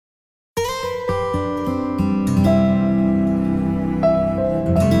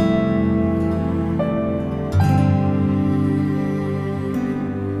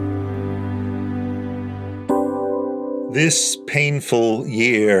This painful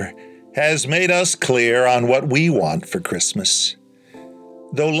year has made us clear on what we want for Christmas.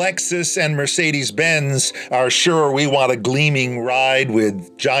 Though Lexus and Mercedes-Benz are sure we want a gleaming ride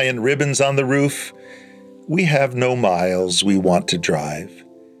with giant ribbons on the roof, we have no miles we want to drive.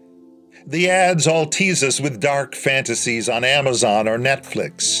 The ads all tease us with dark fantasies on Amazon or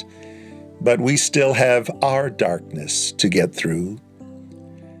Netflix, but we still have our darkness to get through.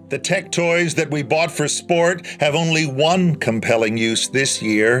 The tech toys that we bought for sport have only one compelling use this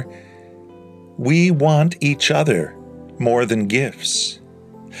year. We want each other more than gifts.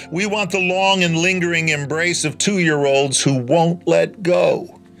 We want the long and lingering embrace of 2-year-olds who won't let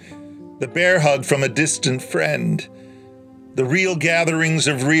go. The bear hug from a distant friend. The real gatherings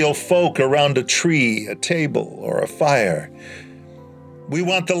of real folk around a tree, a table, or a fire. We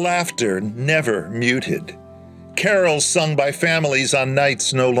want the laughter never muted. Carols sung by families on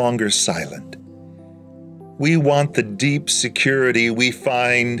nights no longer silent. We want the deep security we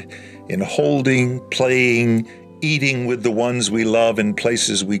find in holding, playing, eating with the ones we love in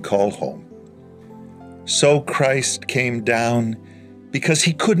places we call home. So Christ came down because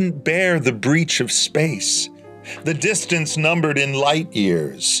he couldn't bear the breach of space, the distance numbered in light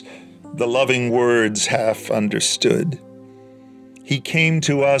years, the loving words half understood. He came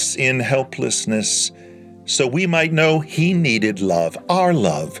to us in helplessness so we might know he needed love, our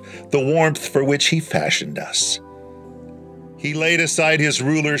love, the warmth for which he fashioned us. He laid aside his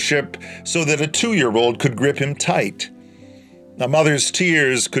rulership so that a 2-year-old could grip him tight. A mother's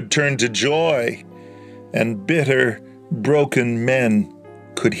tears could turn to joy, and bitter, broken men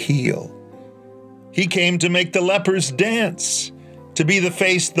could heal. He came to make the lepers dance, to be the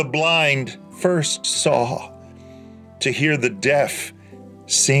face the blind first saw, to hear the deaf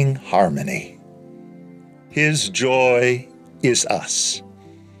sing harmony. His joy is us.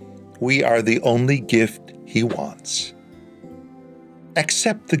 We are the only gift he wants.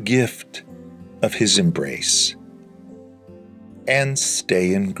 Accept the gift of his embrace and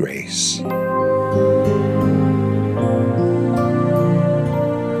stay in grace.